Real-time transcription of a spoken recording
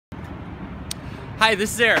Hi,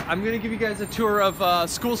 this is Eric. I'm going to give you guys a tour of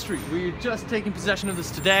School Street. We're just taking possession of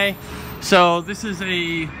this today. So this is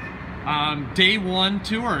a day one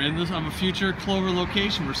tour of a future Clover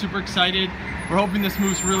location. We're super excited. We're hoping this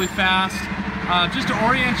moves really fast. Just to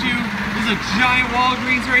orient you, there's a giant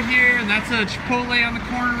Walgreens right here, and that's a Chipotle on the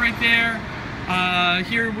corner right there.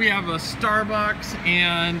 Here we have a Starbucks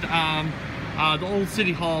and the old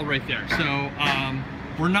City Hall right there. So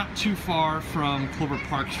we're not too far from Clover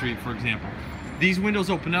Park Street, for example. These windows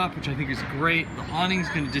open up, which I think is great. The awning's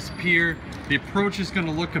going to disappear. The approach is going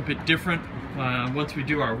to look a bit different once we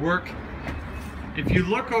do our work. If you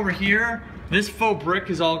look over here, this faux brick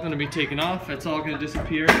is all going to be taken off. That's all going to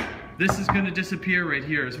disappear. This is going to disappear right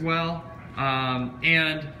here as well.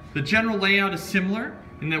 And the general layout is similar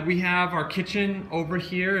in that we have our kitchen over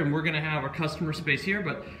here and we're going to have our customer space here,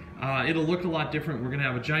 but it'll look a lot different. We're going to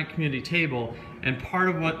have a giant community table, and part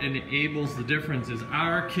of what enables the difference is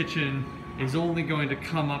our kitchen is only going to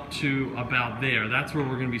come up to about there. That's where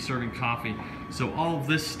we're going to be serving coffee. So all of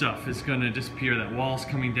this stuff is going to disappear. That wall's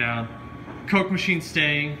coming down. Coke machine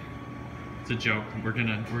staying. It's a joke. We're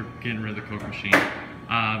getting rid of the Coke machine.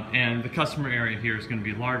 And the customer area here is going to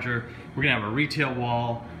be larger. We're going to have a retail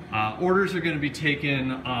wall. Orders are going to be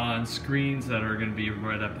taken on screens that are going to be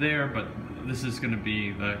right up there, but this is going to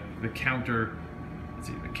be the counter. Let's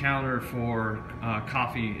see, the counter for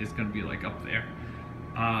coffee is going to be like up there.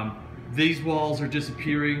 These walls are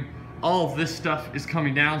disappearing. All of this stuff is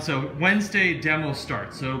coming down. So Wednesday demo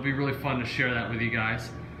starts, so it'll be really fun to share that with you guys.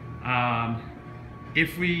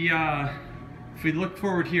 If we look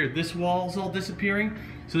forward here, this wall's all disappearing.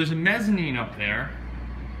 So there's a mezzanine up there,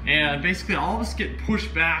 and basically all of us get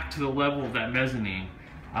pushed back to the level of that mezzanine,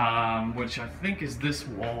 which I think is this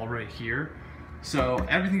wall right here. So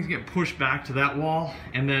everything's getting pushed back to that wall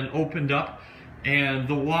and then opened up. And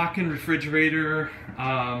the walk-in refrigerator,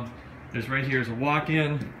 there's right here is a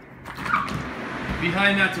walk-in.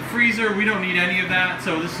 Behind that's a freezer. We don't need any of that,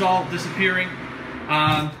 so this is all disappearing.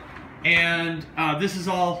 This is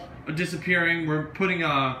all disappearing. We're putting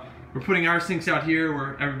our sinks out here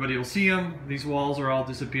where everybody will see them. These walls are all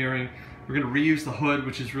disappearing. We're going to reuse the hood,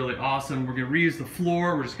 which is really awesome. We're going to reuse the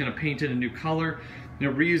floor. We're just going to paint it a new color.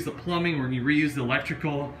 We're going to reuse the plumbing. We're going to reuse the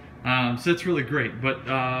electrical. So it's really great, but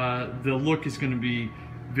the look is going to be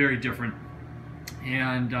very different.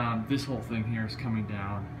 And this whole thing here is coming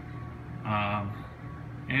down.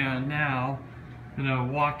 And now I'm going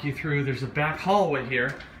to walk you through. There's a back hallway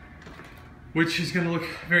here, which is going to look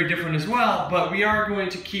very different as well, but we are going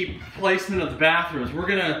to keep placement of the bathrooms. We're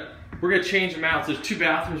gonna change them out. So there's two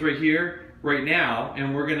bathrooms right here right now,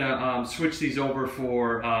 and we're gonna switch these over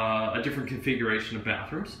for a different configuration of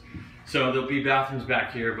bathrooms. So there'll be bathrooms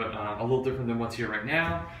back here, but a little different than what's here right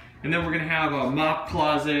now. And then we're gonna have a mop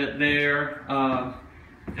closet there,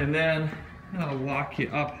 and then I'll walk you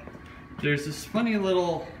up. There's this funny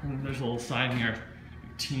little, there's a little sign here,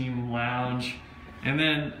 team lounge, and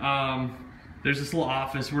then there's this little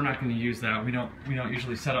office. We're not going to use that. We don't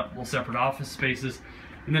usually set up little separate office spaces.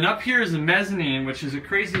 And then up here is a mezzanine, which is a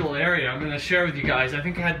crazy little area I'm going to share with you guys. I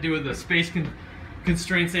think it had to do with the space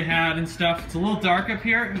constraints they had and stuff. It's a little dark up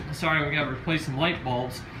here. Sorry, we got to replace some light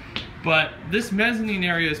bulbs. But this mezzanine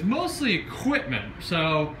area is mostly equipment.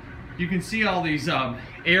 So you can see all these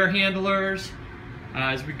air handlers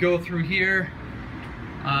as we go through here.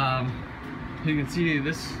 You can see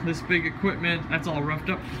this big equipment. That's all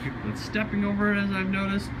roughed up. People are stepping over it, as I've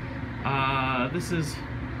noticed. This is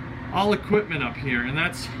all equipment up here, and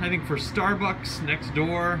that's, I think, for Starbucks next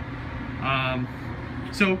door.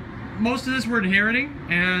 So most of this we're inheriting,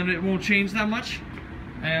 and it won't change that much.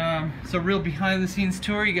 So real behind-the-scenes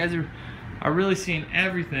tour. You guys are really seeing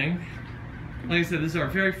everything. Like I said, this is our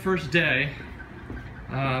very first day,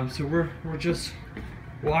 so we're just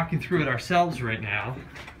walking through it ourselves right now.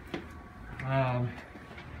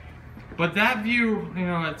 But that view, you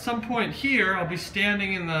know, at some point here, I'll be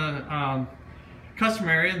standing in the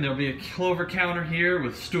customer area, and there'll be a Clover counter here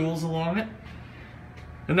with stools along it.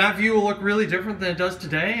 And that view will look really different than it does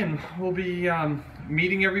today, and we'll be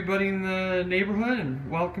meeting everybody in the neighborhood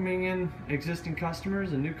and welcoming in existing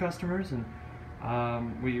customers and new customers, and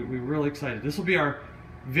we're really excited. This will be our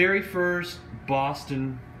very first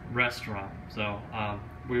Boston restaurant, so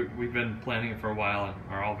we've been planning it for a while and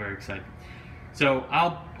are all very excited. So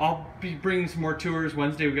I'll be bringing some more tours.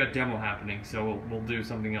 Wednesday we got a demo happening, so we'll do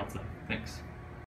something else then. Thanks.